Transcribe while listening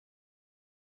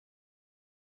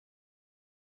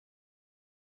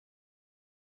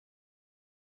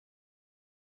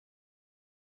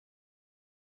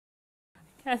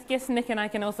I guess Nick and I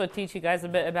can also teach you guys a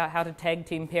bit about how to tag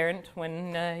team parent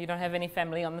when you don't have any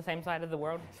family on the same side of the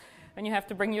world and you have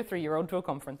to bring your 3-year-old to a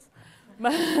conference.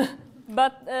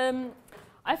 But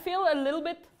I feel a little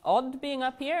bit odd being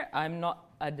up here. I'm not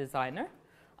a designer.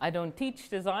 I don't teach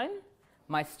design.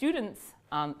 My students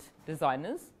aren't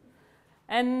designers.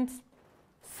 And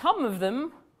some of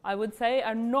them, I would say,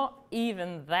 are not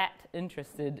even that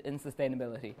interested in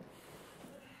sustainability.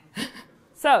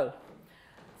 So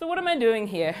what am I doing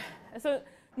here? So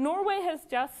Norway has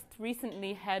just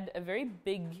recently had a very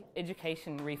big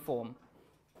education reform.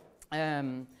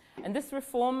 And this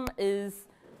reform is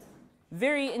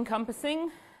very encompassing.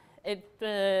 It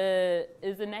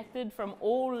is enacted from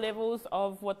all levels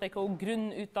of what they call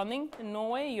grunnutdanning in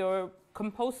Norway, your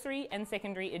compulsory and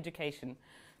secondary education.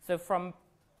 So from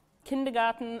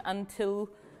kindergarten until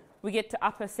we get to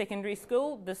upper secondary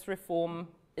school, this reform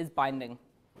is binding.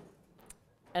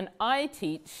 And I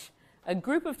teach a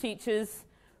group of teachers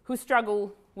who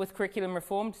struggle with curriculum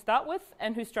reform to start with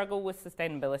and who struggle with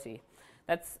sustainability.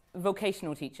 That's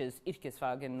vocational teachers,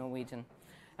 yrkesfag in Norwegian.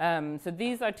 So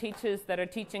these are teachers that are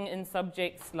teaching in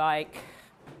subjects like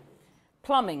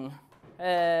plumbing,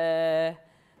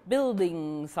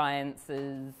 building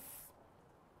sciences,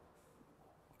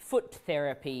 foot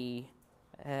therapy,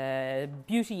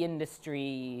 beauty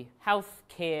industry,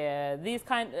 healthcare, these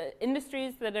kind of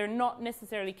industries that are not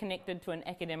necessarily connected to an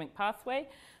academic pathway,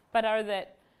 but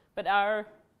are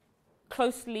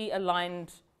closely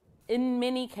aligned in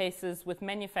many cases with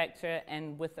manufacture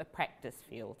and with a practice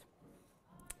field.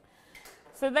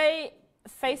 So they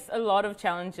face a lot of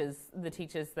challenges, the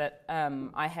teachers that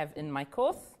I have in my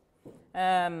course.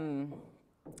 And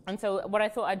so what I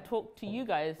thought I'd talk to you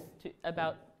guys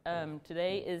about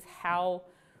today is how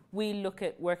we look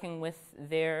at working with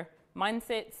their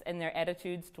mindsets and their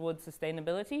attitudes towards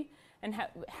sustainability, and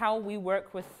how we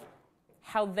work with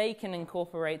how they can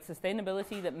incorporate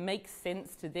sustainability that makes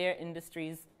sense to their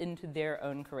industries into their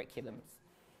own curriculums.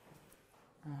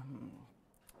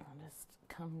 I'll just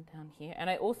come down here. And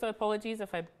I also apologize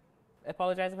if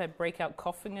I break out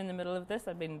coughing in the middle of this.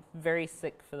 I've been very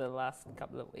sick for the last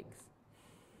couple of weeks.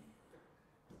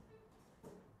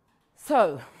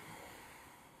 So,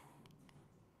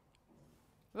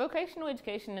 vocational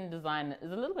education and design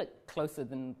is a little bit closer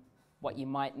than what you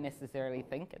might necessarily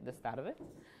think at the start of it.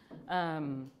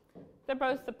 They're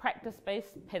both the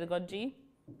practice-based pedagogy,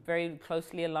 very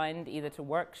closely aligned either to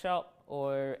workshop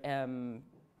or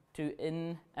to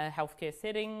in a healthcare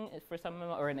setting for some of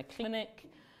them, or in a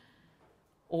clinic,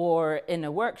 or in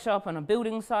a workshop on a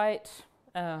building site.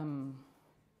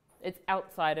 It's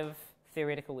outside of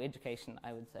theoretical education,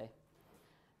 I would say.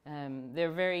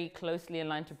 They're very closely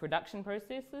aligned to production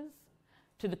processes,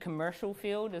 to the commercial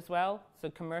field as well. So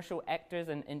commercial actors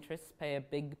and interests play a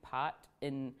big part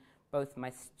in both my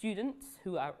students,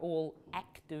 who are all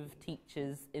active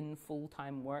teachers in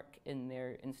full-time work in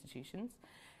their institutions,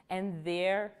 and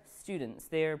their students,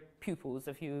 their pupils,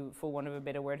 for want of a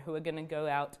better word, who are going to go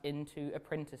out into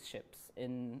apprenticeships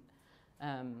in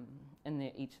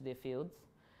each of their fields.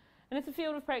 And it's a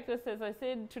field of practice, as I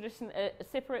said,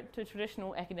 separate to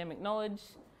traditional academic knowledge,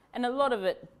 and a lot of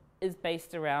it is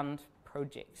based around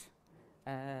project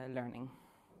learning.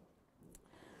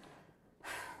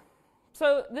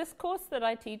 So this course that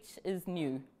I teach is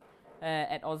new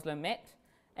at Oslo Met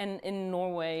and in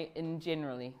Norway in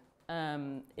generally.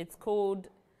 It's called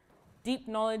Deep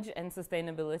Knowledge and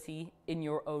Sustainability in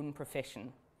Your Own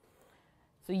Profession.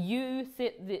 So you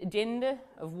set the agenda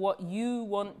of what you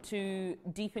want to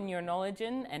deepen your knowledge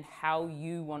in and how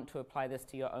you want to apply this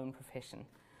to your own profession.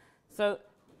 So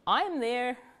I'm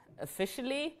there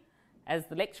officially as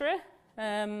the lecturer.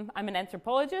 I'm an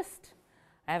anthropologist.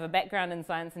 I have a background in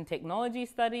science and technology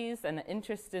studies and an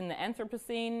interest in the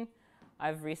Anthropocene.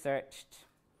 I've researched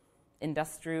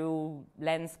industrial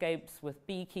landscapes with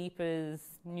beekeepers,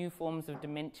 new forms of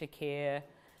dementia care,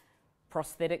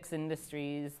 prosthetics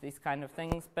industries, these kind of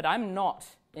things. But I'm not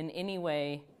in any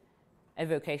way a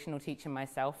vocational teacher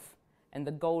myself, and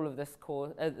the goal of this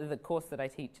course, the course that I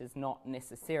teach, is not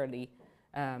necessarily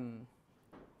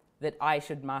that I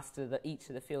should master each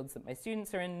of the fields that my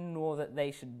students are in, nor that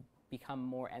they should become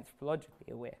more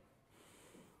anthropologically aware.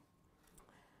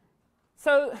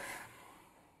 So,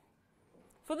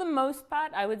 for the most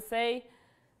part, I would say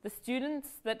the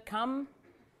students that come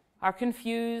are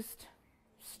confused,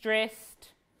 stressed,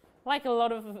 like a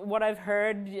lot of what I've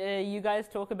heard you guys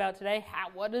talk about today.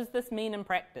 What does this mean in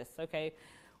practice? Okay,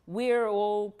 we're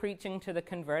all preaching to the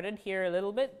converted here a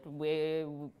little bit.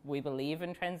 We believe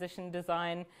in transition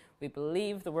design. We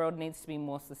believe the world needs to be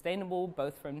more sustainable,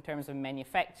 both in terms of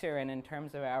manufacture and in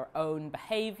terms of our own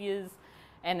behaviors.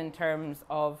 and in terms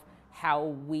of how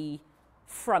we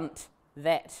front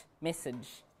that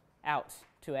message out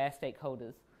to our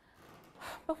stakeholders.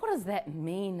 But what does that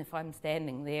mean if I'm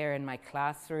standing there in my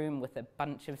classroom with a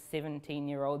bunch of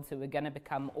 17-year-olds who are going to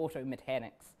become auto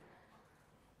mechanics?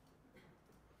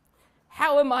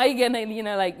 How am I going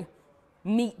to,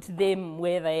 meet them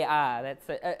where they are? That's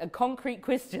a concrete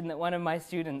question that one of my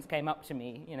students came up to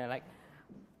me,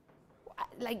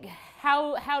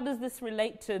 how does this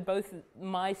relate to both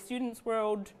my students'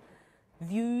 world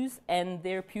views and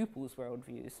their pupils' world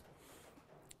views?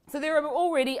 So they're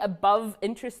already above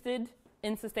interested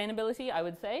in sustainability, I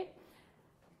would say.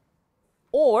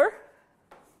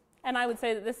 And I would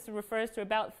say that this refers to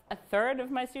about a third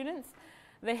of my students,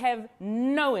 they have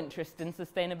no interest in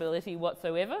sustainability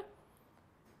whatsoever.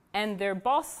 And their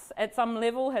boss at some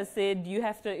level has said, you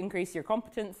have to increase your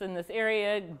competence in this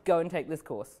area, go and take this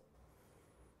course.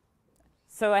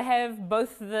 So I have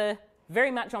both the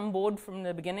very much on board from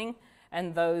the beginning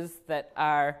and those that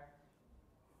are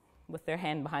with their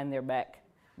hand behind their back,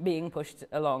 being pushed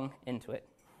along into it.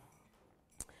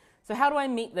 So how do I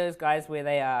meet those guys where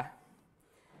they are?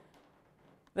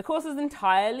 The course is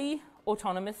entirely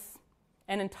autonomous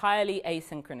and entirely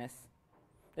asynchronous.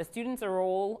 The students are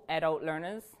all adult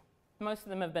learners. Most of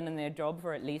them have been in their job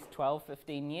for at least 12,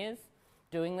 15 years,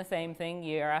 doing the same thing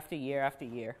year after year after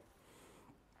year.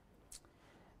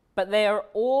 But they are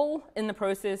all in the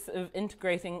process of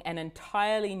integrating an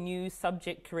entirely new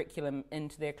subject curriculum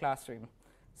into their classroom.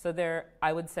 So they're,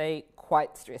 I would say,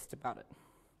 quite stressed about it.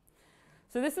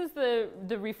 So this is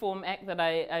the Reform Act that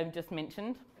I've just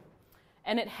mentioned.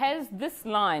 And it has this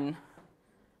line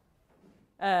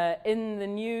in the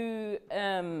new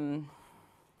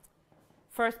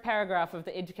first paragraph of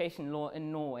the education law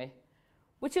in Norway,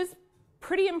 which is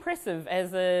pretty impressive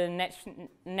as a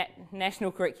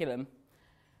national curriculum.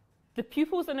 The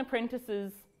pupils and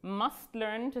apprentices must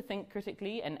learn to think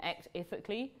critically and act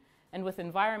ethically and with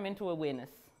environmental awareness.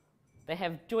 They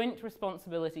have joint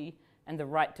responsibility and the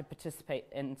right to participate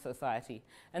in society.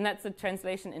 And that's a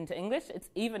translation into English. It's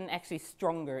even actually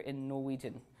stronger in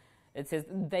Norwegian. It says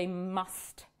they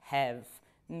must have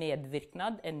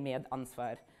medvirknad and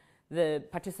medansvar.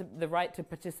 The right to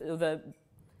participate,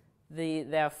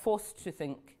 they are forced to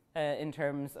think in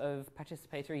terms of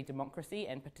participatory democracy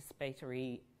and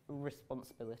participatory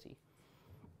responsibility.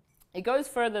 It goes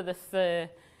further, this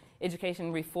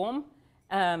education reform,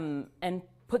 and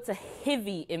puts a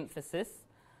heavy emphasis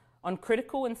on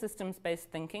critical and systems-based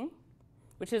thinking,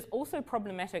 which is also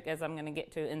problematic, as I'm going to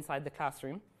get to inside the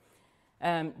classroom,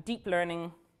 deep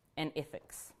learning, and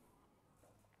ethics.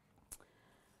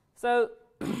 So,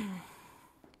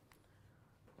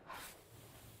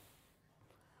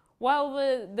 while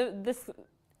this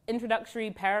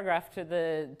introductory paragraph to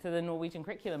the Norwegian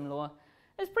curriculum law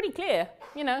is pretty clear,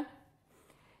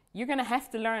 you're going to have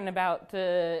to learn about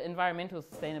environmental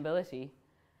sustainability.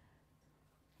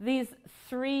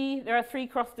 There are three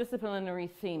cross-disciplinary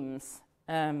themes: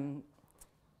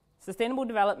 sustainable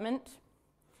development,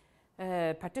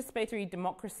 participatory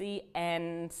democracy,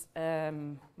 and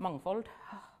mangfold.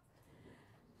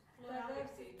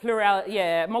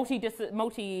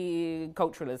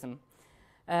 Multiculturalism,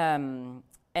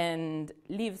 and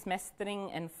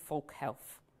livsmestring and folk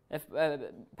health,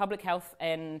 public health,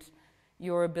 and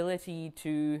your ability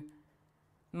to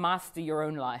master your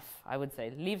own life, I would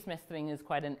say. Livsmestring is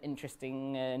quite an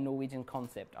interesting Norwegian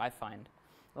concept, I find.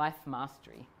 Life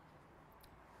mastery.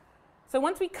 So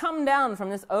once we come down from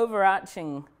this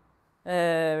overarching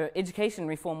education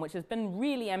reform, which has been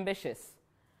really ambitious,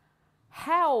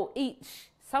 how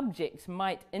each subject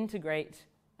might integrate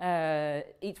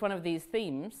each one of these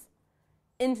themes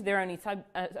into their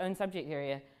own subject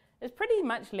area is pretty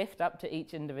much left up to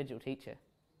each individual teacher.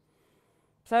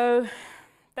 So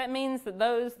that means that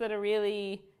those that are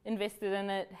really invested in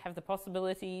it have the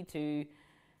possibility to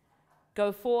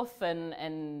go forth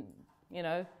and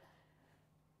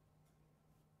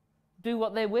do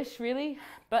what they wish, really.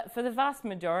 But for the vast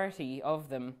majority of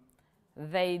them,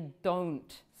 they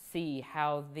don't see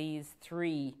how these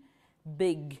three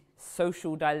big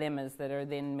social dilemmas that are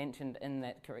then mentioned in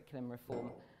that curriculum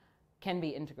reform can be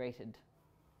integrated.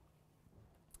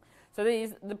 So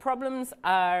the problems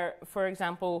are, for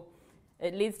example,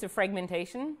 it leads to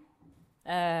fragmentation,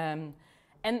 and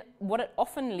what it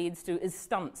often leads to is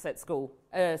stunts at school.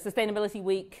 Sustainability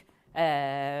Week,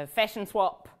 fashion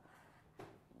swap,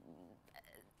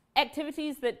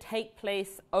 activities that take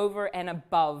place over and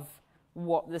above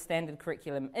what the standard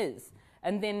curriculum is,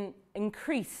 and then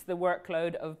increase the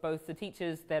workload of both the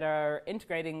teachers that are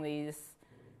integrating these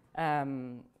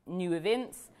new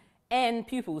events and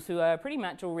pupils who are pretty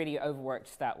much already overworked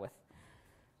to start with.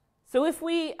 So if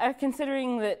we are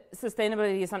considering that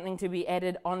sustainability is something to be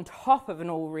added on top of an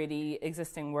already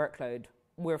existing workload,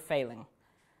 we're failing.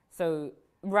 So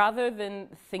rather than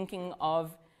thinking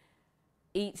of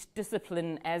each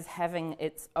discipline as having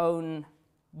its own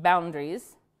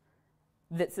boundaries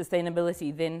that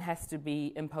sustainability then has to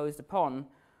be imposed upon,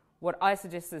 what I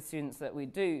suggest to students that we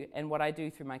do, and what I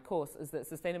do through my course, is that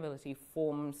sustainability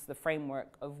forms the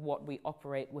framework of what we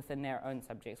operate within their own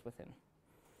subjects within.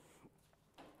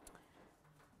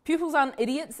 Pupils aren't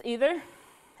idiots either,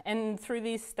 and through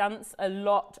these stunts, a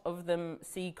lot of them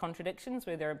see contradictions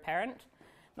where they're apparent.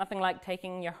 Nothing like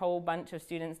taking your whole bunch of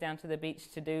students down to the beach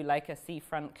to do like a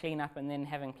seafront cleanup and then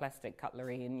having plastic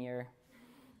cutlery in your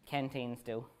canteen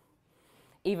still.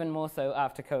 Even more so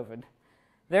after COVID.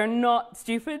 They're not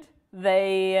stupid.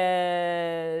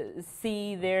 They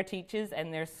see their teachers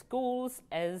and their schools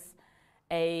as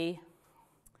a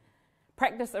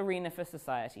practice arena for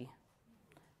society.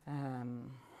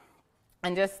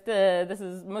 And just, this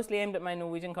is mostly aimed at my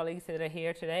Norwegian colleagues that are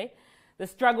here today. The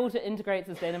struggle to integrate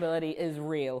sustainability is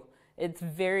real. It's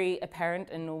very apparent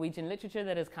in Norwegian literature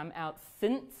that has come out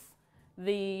since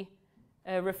the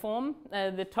reform.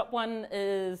 The top one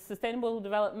is sustainable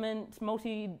development,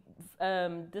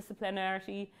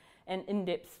 multidisciplinarity, and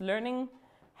in-depth learning,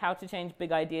 how to change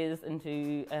big ideas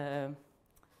into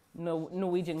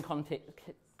Norwegian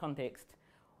context.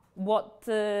 What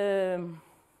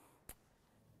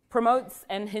promotes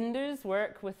and hinders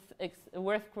work with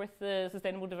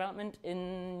sustainable development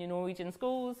in Norwegian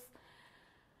schools,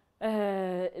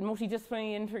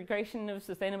 multidisciplinary integration of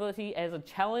sustainability as a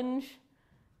challenge.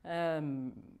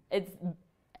 It's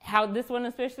how this one,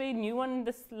 especially new one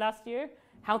this last year,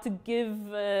 how to give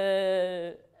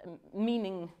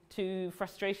meaning to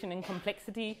frustration and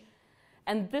complexity.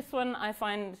 And this one I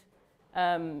find,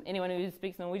 anyone who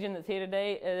speaks Norwegian that's here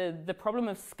today, the problem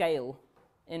of scale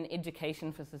in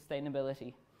education for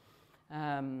sustainability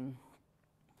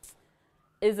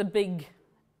is a big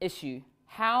issue.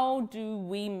 How do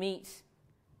we meet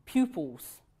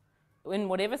pupils in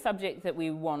whatever subject that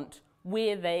we want,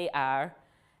 where they are,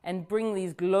 and bring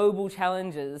these global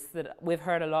challenges that we've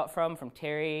heard a lot from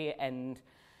Terry and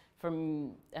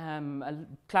from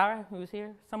Clara, who was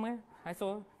here somewhere, I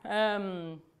saw.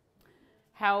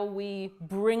 How we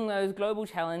bring those global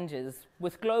challenges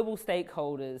with global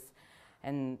stakeholders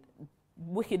and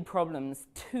wicked problems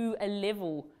to a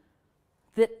level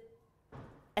that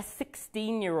a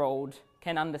 16-year-old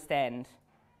can understand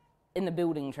in the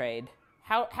building trade.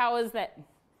 How is that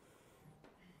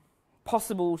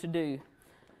possible to do?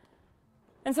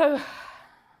 And so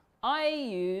I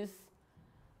use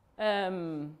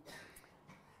a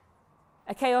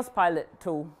chaos pilot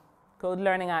tool called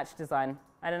Learning Arch Design.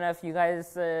 I don't know if you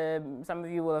guys, some of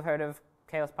you will have heard of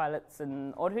chaos pilots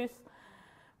in Aarhus,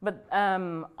 but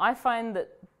I find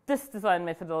that this design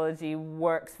methodology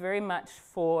works very much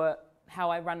for how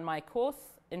I run my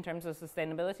course in terms of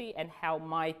sustainability and how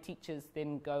my teachers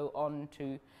then go on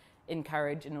to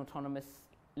encourage an autonomous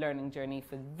learning journey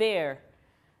for their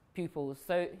pupils.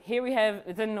 So here we have,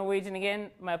 it's in Norwegian again,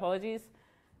 my apologies.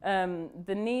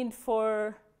 The need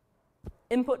for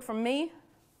input from me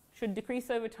should decrease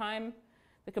over time.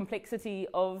 The complexity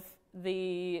of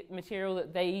the material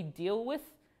that they deal with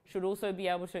should also be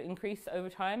able to increase over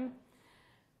time.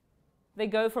 They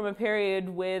go from a period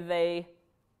where they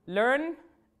learn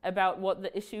about what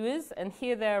the issue is, and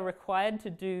here they're required to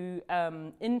do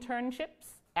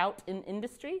internships out in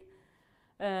industry,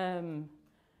 to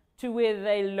where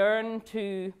they learn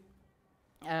to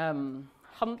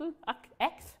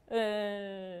act,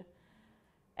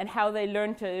 and how they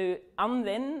learn to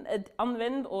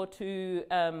anvend or to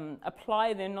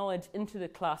apply their knowledge into the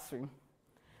classroom.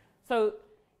 So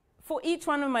for each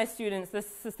one of my students, this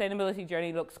sustainability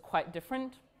journey looks quite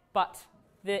different, but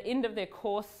the end of their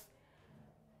course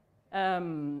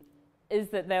is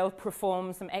that they'll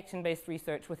perform some action-based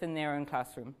research within their own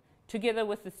classroom. Together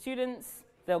with the students,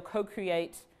 they'll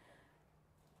co-create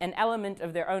an element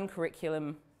of their own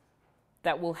curriculum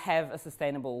that will have a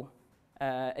sustainable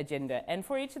agenda. And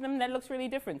for each of them, that looks really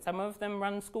different. Some of them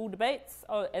run school debates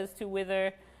as to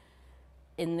whether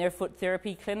in their foot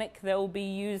therapy clinic they'll be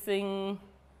using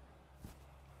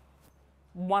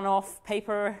one-off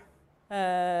paper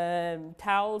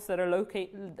towels that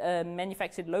are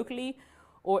manufactured locally,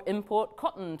 or import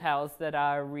cotton towels that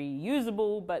are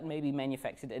reusable but maybe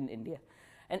manufactured in India.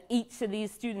 And each of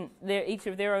these students, each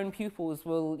of their own pupils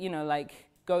will,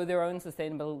 go their own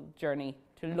sustainable journey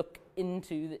to look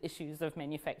into the issues of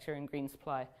manufacture and green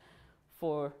supply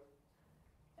for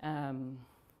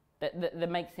that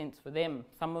makes sense for them.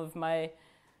 Some of my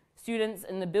students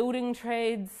in the building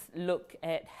trades look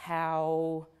at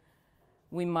how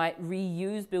We might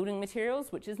reuse building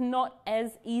materials, which is not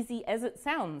as easy as it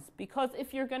sounds, because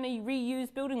if you're going to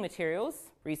reuse building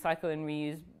materials, recycle and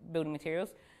reuse building materials,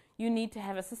 you need to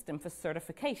have a system for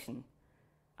certification.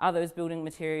 Are those building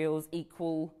materials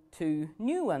equal to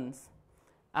new ones?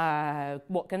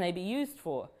 What can they be used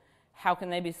for? How can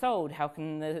they be sold? How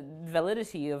can the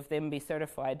validity of them be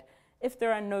certified? If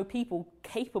there are no people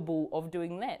capable of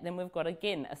doing that, then we've got,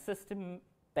 again, a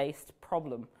system-based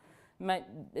problem.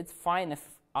 It's fine if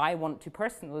I want to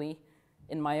personally,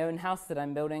 in my own house that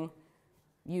I'm building,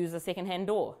 use a second-hand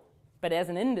door. But as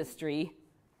an industry,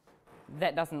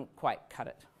 that doesn't quite cut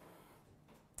it.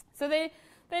 So they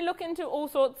look into all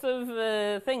sorts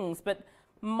of things, but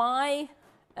my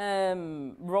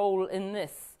role in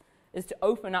this is to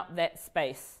open up that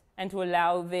space and to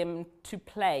allow them to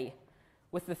play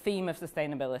with the theme of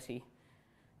sustainability.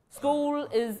 School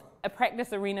is a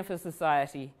practice arena for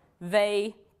society.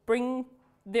 They bring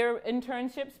their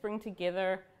internships, bring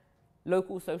together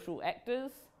local social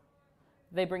actors.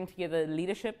 They bring together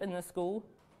leadership in the school,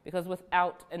 because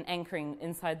without an anchoring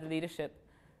inside the leadership,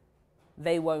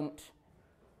 they won't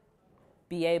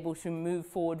be able to move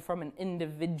forward from an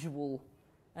individual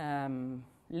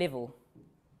level.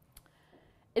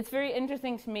 It's very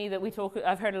interesting to me that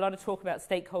I've heard a lot of talk about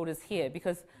stakeholders here,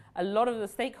 because a lot of the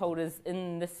stakeholders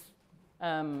in this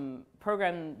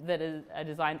program that is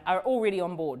designed are already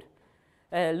on board.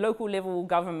 Local level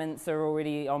governments are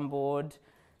already on board.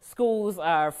 Schools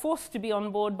are forced to be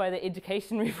on board by the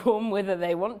education reform, whether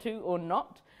they want to or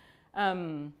not.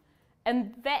 And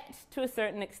that, to a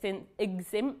certain extent,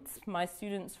 exempts my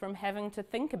students from having to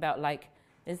think about, like,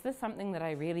 is this something that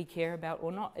I really care about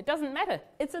or not? It doesn't matter.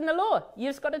 It's in the law. You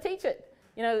just got to teach it.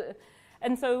 You know.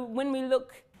 And so when we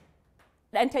look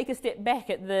and take a step back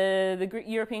at the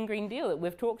European Green Deal that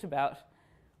we've talked about,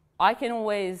 I can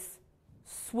always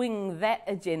swing that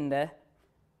agenda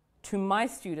to my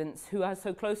students who are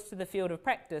so close to the field of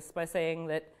practice by saying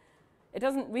that it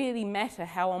doesn't really matter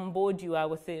how on board you are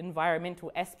with the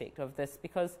environmental aspect of this,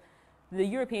 because the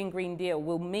European Green Deal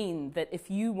will mean that if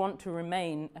you want to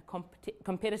remain a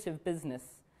competitive business,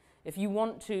 if you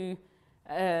want to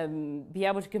be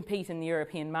able to compete in the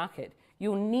European market,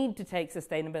 you'll need to take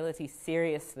sustainability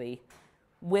seriously,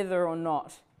 whether or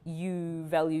not you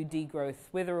value degrowth,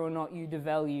 whether or not you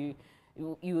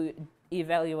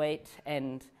evaluate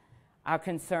and are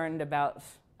concerned about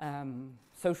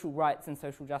social rights and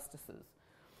social justices.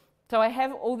 So I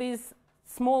have all these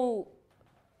small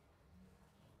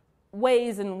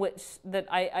ways in which that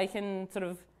I can sort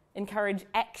of encourage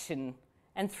action,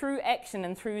 and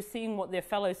through seeing what their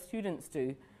fellow students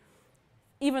do,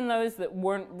 even those that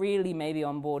weren't really maybe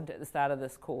on board at the start of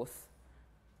this course,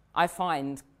 I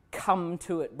find come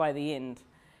to it by the end.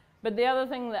 But the other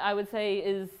thing that I would say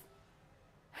is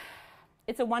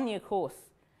it's a one-year course,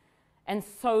 and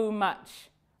so much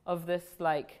of this,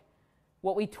 like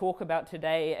what we talk about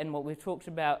today and what we've talked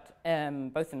about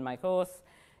both in my course,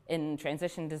 in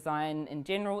transition design in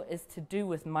general, is to do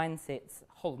with mindsets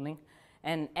holding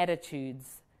and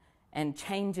attitudes and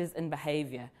changes in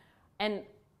behavior. And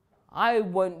I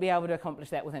won't be able to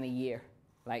accomplish that within a year.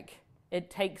 Like, it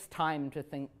takes time to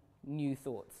think new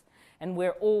thoughts, and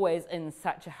we're always in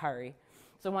such a hurry.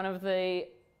 So one of the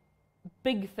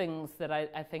big things that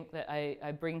I think that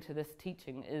I bring to this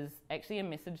teaching is actually a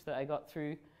message that I got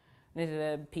through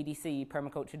the PDC,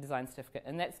 Permaculture Design Certificate,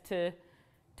 and that's to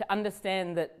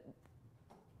understand that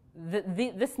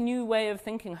this new way of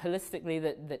thinking holistically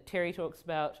that Terry talks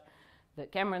about,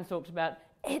 that Cameron's talked about,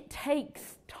 it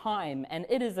takes time, and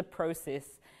it is a process.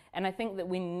 And I think that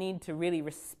we need to really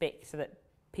respect that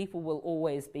people will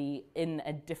always be in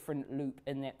a different loop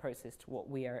in that process to what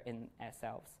we are in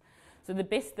ourselves. So the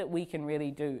best that we can really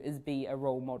do is be a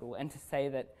role model, and to say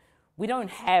that we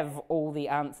don't have all the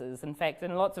answers. In fact,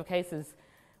 in lots of cases,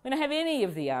 we don't have any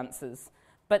of the answers,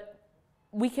 but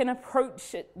we can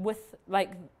approach it with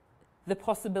like the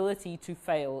possibility to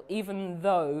fail, even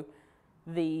though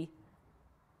the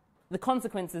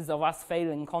consequences of us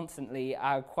failing constantly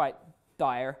are quite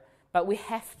dire. But we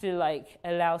have to like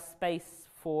allow space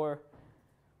for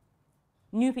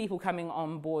new people coming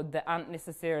on board that aren't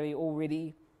necessarily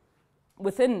already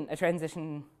within a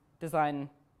transition design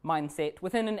mindset,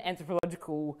 within an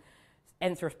anthropological,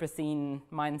 Anthropocene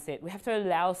mindset. We have to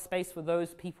allow space for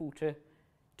those people to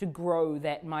grow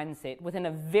that mindset within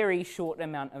a very short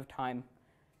amount of time.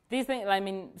 These things, I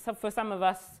mean, for some of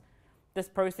us, this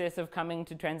process of coming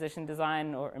to transition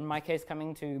design, or in my case,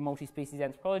 coming to multi-species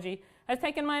anthropology, has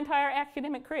taken my entire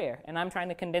academic career, and I'm trying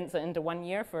to condense it into 1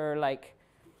 year for like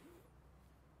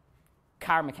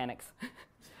car mechanics.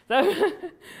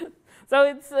 So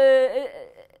it's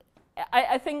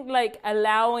I think like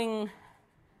allowing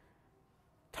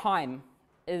time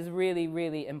is really,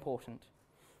 really important.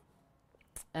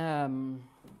 So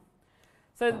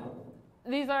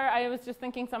these are, I was just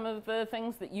thinking some of the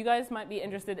things that you guys might be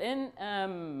interested in.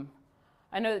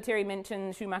 I know that Terry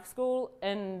mentioned Schumacher School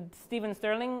and Stephen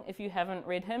Sterling, if you haven't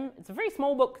read him. It's a very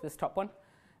small book, this top one.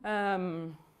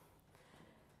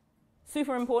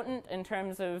 Super important in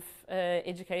terms of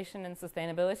education and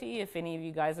sustainability, if any of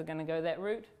you guys are going to go that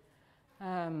route.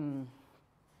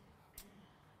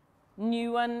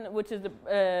 New one, which is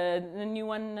the new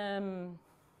one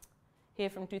here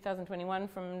from 2021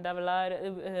 from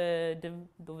Davala,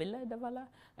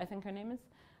 I think her name is,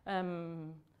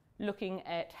 looking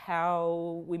at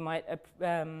how we might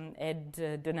add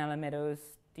Donella Meadows'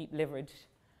 deep leverage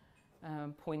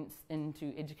points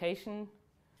into education,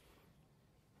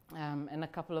 and a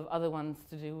couple of other ones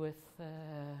to do with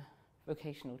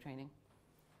vocational training.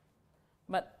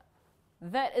 But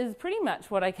that is pretty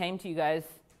much what I came to you guys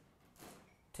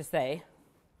to say.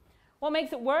 What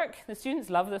makes it work? The students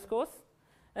love this course.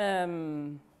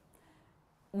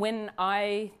 When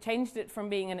I changed it from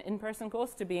being an in-person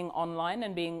course to being online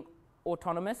and being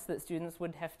autonomous, that students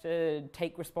would have to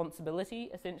take responsibility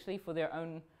essentially for their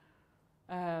own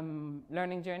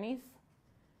learning journeys,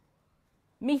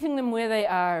 meeting them where they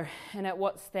are and at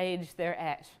what stage they're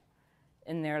at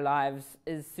in their lives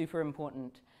is super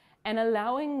important, and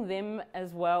allowing them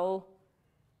as well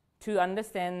to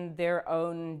understand their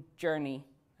own journey.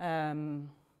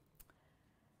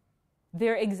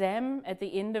 Their exam at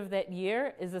the end of that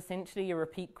year is essentially a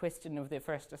repeat question of their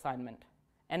first assignment.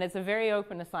 And it's a very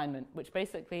open assignment, which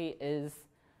basically is,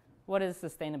 what is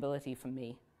sustainability for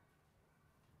me?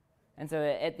 And so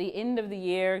at the end of the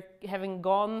year, having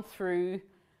gone through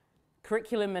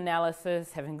curriculum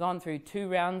analysis, having gone through 2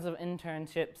 rounds of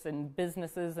internships in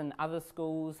businesses and other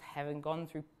schools, having gone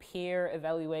through peer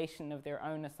evaluation of their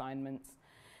own assignments,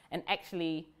 and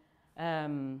actually,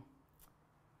 one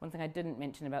thing I didn't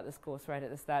mention about this course right at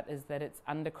the start is that it's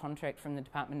under contract from the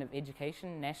Department of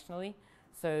Education nationally.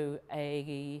 So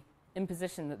a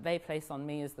imposition that they place on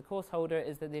me as the course holder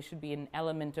is that there should be an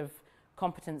element of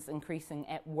competence increasing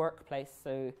at workplace.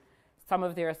 So some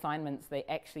of their assignments they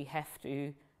actually have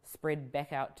to spread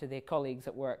back out to their colleagues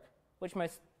at work, which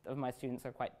most of my students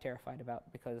are quite terrified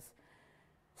about, because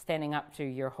standing up to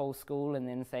your whole school and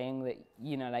then saying that,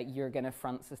 you know, like you're going to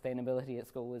front sustainability at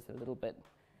school is a little bit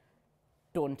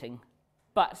daunting.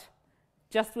 But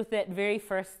just with that very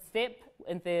first step,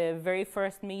 at their very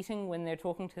first meeting when they're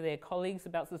talking to their colleagues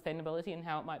about sustainability and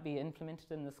how it might be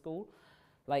implemented in the school,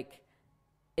 like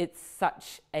it's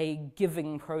such a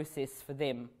giving process for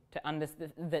them to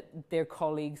understand that their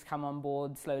colleagues come on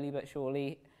board slowly but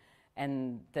surely,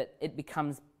 and that it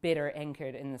becomes better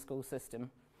anchored in the school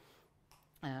system.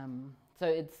 So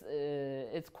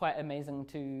it's quite amazing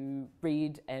to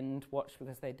read and watch,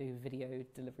 because they do video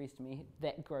deliveries to me,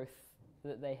 that growth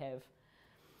that they have.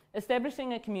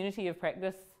 Establishing a community of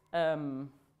practice,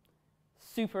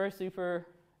 super, super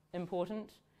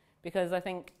important, because I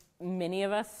think many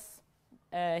of us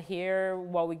here,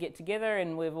 while we get together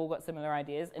and we've all got similar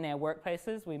ideas in our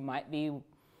workplaces, we might be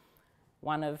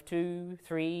one of 2,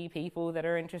 3 people that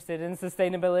are interested in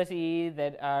sustainability,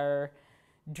 that are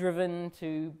driven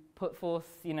to put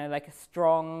forth, you know, like a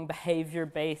strong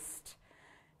behavior-based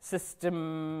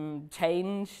system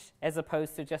change, as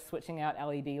opposed to just switching out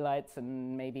LED lights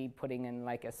and maybe putting in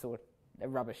like a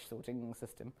rubbish sorting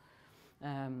system.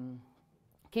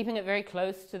 Keeping it very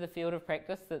close to the field of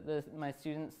practice that my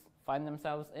students find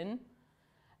themselves in,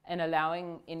 and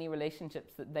allowing any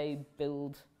relationships that they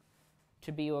build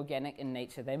to be organic in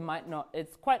nature. They might not,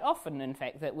 it's quite often in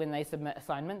fact that when they submit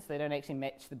assignments they don't actually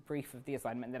match the brief of the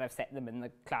assignment that I've set them in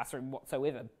the classroom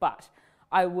whatsoever, but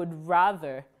I would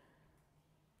rather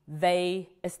they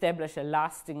establish a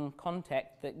lasting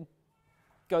contact that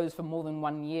goes for more than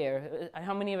 1 year.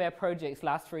 How many of our projects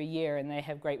last for a year and they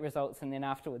have great results, and then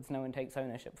afterwards no one takes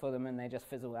ownership for them and they just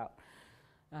fizzle out?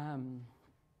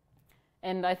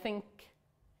 And I think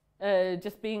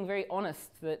just being very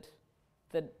honest that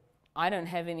I don't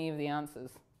have any of the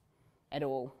answers at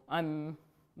all. I'm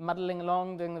muddling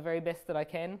along, doing the very best that I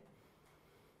can.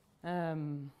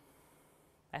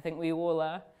 I think we all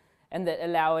are. And that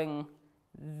allowing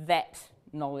that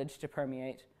knowledge to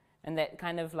permeate, and that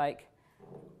kind of like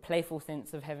playful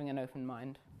sense of having an open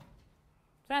mind.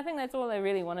 So I think that's all I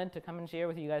really wanted to come and share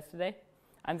with you guys today.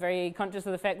 I'm very conscious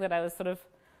of the fact that I was sort of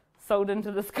sold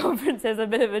into this conference as a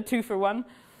bit of a 2-for-1.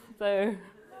 So...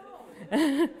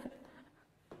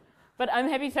 But I'm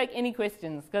happy to take any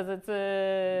questions, because it's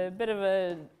a bit of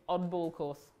an oddball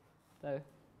course. So,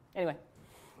 anyway.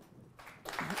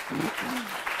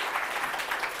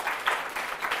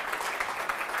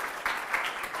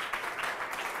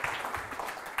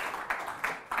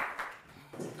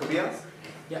 Tobias?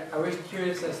 Yeah, I was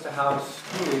curious as to how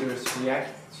school leaders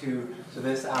react to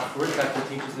this afterwards, after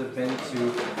teachers have been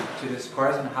to this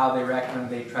course, and how they react when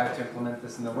they try to implement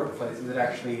this in the workplace. Is it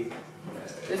actually...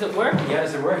 Does it work? Yeah,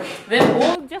 does it work? They've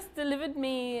all just delivered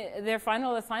me their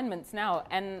final assignments now,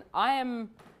 and I am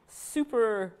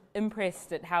super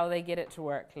impressed at how they get it to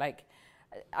work. Like,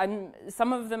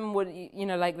 some of them would, you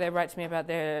know, like they write to me about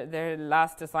their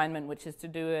last assignment, which is to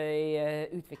do a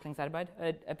utviklingsarbeid,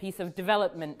 a piece of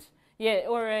development, yeah,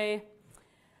 or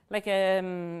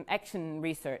action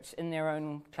research in their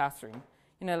own classroom.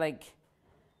 You know, like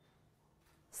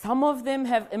some of them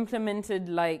have implemented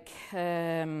like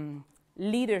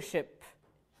leadership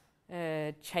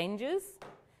changes,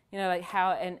 you know, like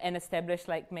how and established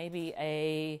like maybe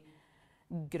a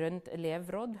grønt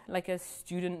elevråd, like a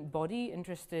student body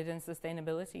interested in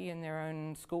sustainability in their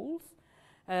own schools.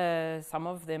 Some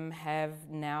of them have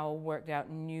now worked out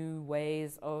new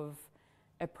ways of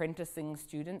apprenticing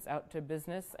students out to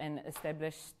business and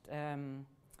established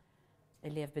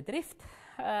elevbedrift,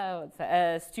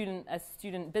 a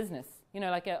student business, you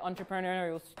know, like an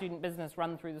entrepreneurial student business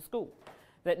run through the school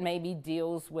that maybe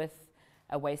deals with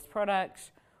a waste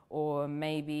product or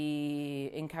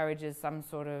maybe encourages some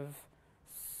sort of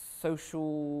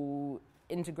social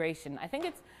integration. I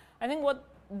think what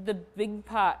the big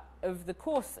part of the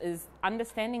course is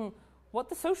understanding what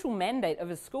the social mandate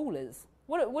of a school is.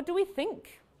 What do we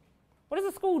think? What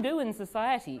does a school do in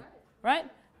society, right?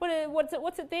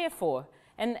 What's it there for?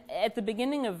 And at the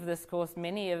beginning of this course,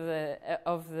 many of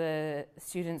the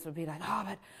students would be like, "Oh,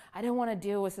 but I don't want to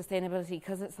deal with sustainability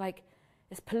because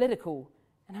it's political."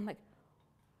 And I'm like,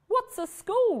 "What's a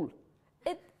school?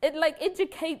 It like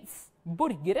educates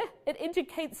borgere. It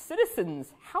educates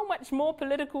citizens. How much more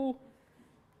political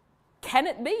can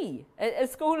it be? A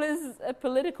school is a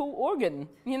political organ,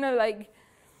 you know, like."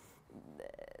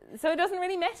 So it doesn't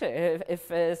really matter if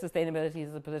sustainability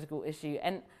is a political issue,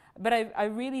 but I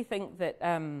really think that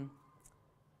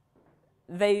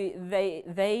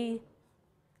they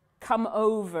come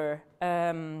over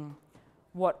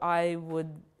what I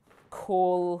would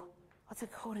call, what's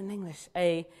it called in English?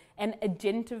 An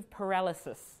agentive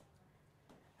paralysis,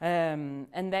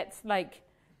 and that's like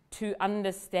to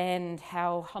understand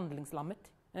how handlingslammet,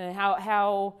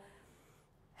 how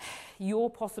your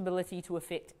possibility to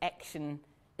affect action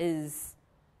is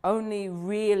only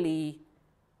really,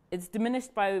 it's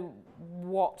diminished by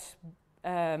what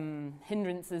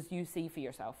hindrances you see for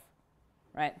yourself,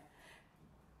 right?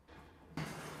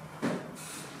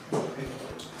 Okay.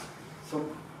 So,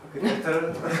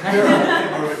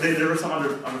 there were some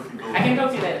other people. I can talk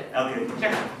to you later. Okay.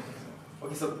 Sure.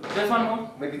 Okay, so There's one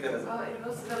more. maybe tell us. It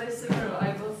was very similar.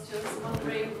 I was just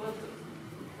wondering what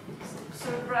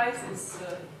surprises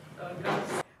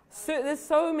got. So there's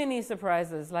so many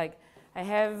surprises. Like I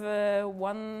have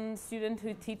one student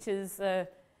who teaches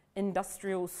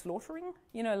industrial slaughtering,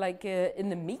 you know, like in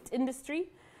the meat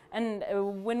industry. And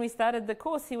when we started the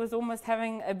course, he was almost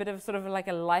having a bit of sort of like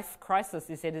a life crisis.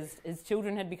 He said his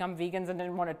children had become vegans and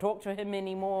didn't want to talk to him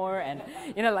anymore. And,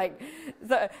 you know, like,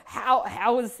 so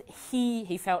how was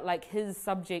he felt like his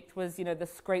subject was, you know, the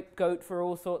scapegoat for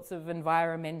all sorts of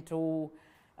environmental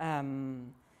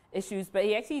issues. But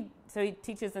he actually, so he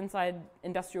teaches inside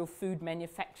industrial food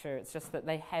manufacture. It's just that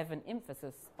they have an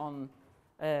emphasis on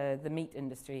the meat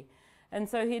industry. And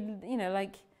so he'd, you know,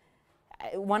 like,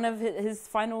 one of his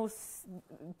final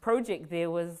project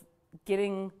there was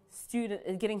getting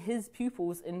his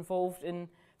pupils involved in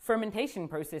fermentation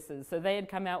processes. So they had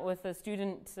come out with a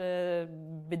student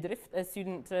bedrift, a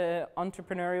student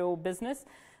entrepreneurial business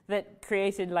that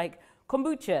created like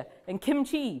kombucha and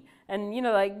kimchi and, you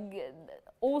know, like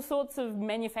all sorts of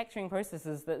manufacturing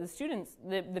processes that the students,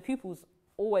 the pupils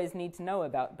always need to know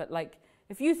about. But like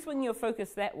if you swing your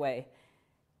focus that way,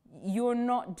 you're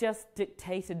not just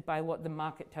dictated by what the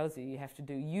market tells you have to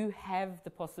do. You have the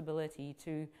possibility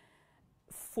to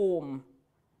form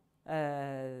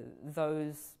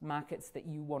those markets that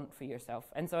you want for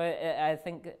yourself. And so I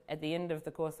think at the end of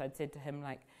the course I'd said to him,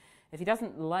 like, if he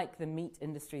doesn't like the meat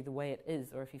industry the way it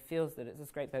is, or if he feels that it's a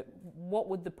scapegoat, what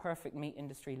would the perfect meat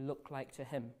industry look like to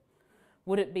him?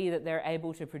 Would it be that they're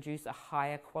able to produce a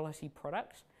higher quality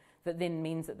product that then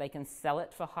means that they can sell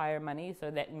it for higher money, so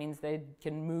that means they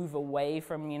can move away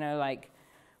from, you know, like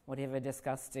whatever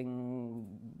disgusting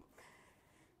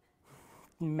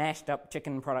mashed up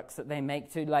chicken products that they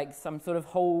make to like some sort of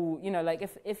whole, you know, like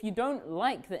if you don't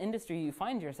like the industry you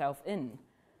find yourself in,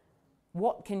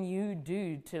 what can you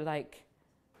do to like,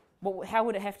 how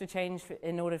would it have to change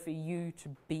in order for you to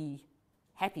be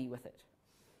happy with it?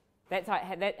 That's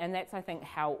I think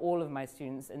how all of my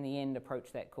students in the end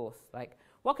approach that course. Like,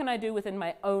 what can I do within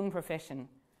my own profession?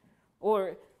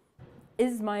 Or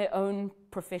is my own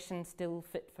profession still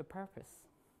fit for purpose?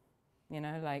 You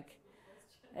know, like,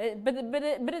 but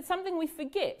it's something we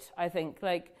forget, I think.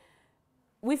 Like,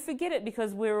 we forget it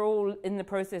because we're all in the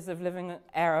process of living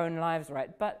our own lives,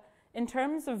 right? But in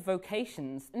terms of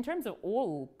vocations, in terms of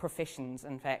all professions,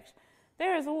 in fact,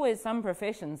 there is always some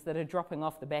professions that are dropping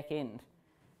off the back end.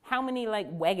 How many, like,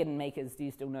 wagon makers do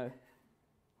you still know?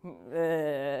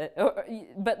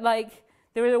 But, like,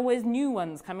 there are always new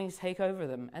ones coming to take over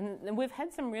them. And we've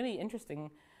had some really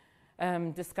interesting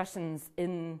discussions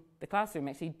in the classroom,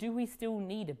 actually. Do we still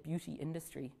need a beauty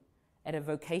industry at a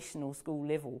vocational school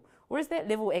level? Or is that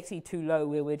level actually too low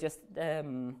where we're just...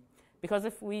 because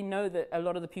if we know that a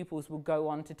lot of the pupils will go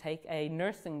on to take a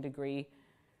nursing degree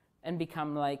and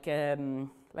become like a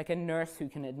nurse who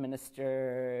can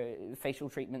administer facial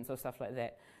treatments or stuff like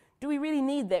that, do we really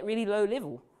need that really low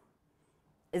level?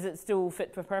 Is it still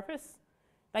fit for purpose?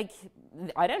 Like,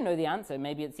 I don't know the answer.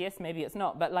 Maybe it's yes, maybe it's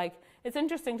not. But, like, it's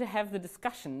interesting to have the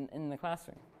discussion in the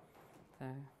classroom. So,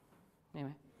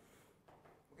 anyway.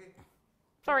 Okay.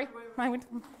 Sorry, I went.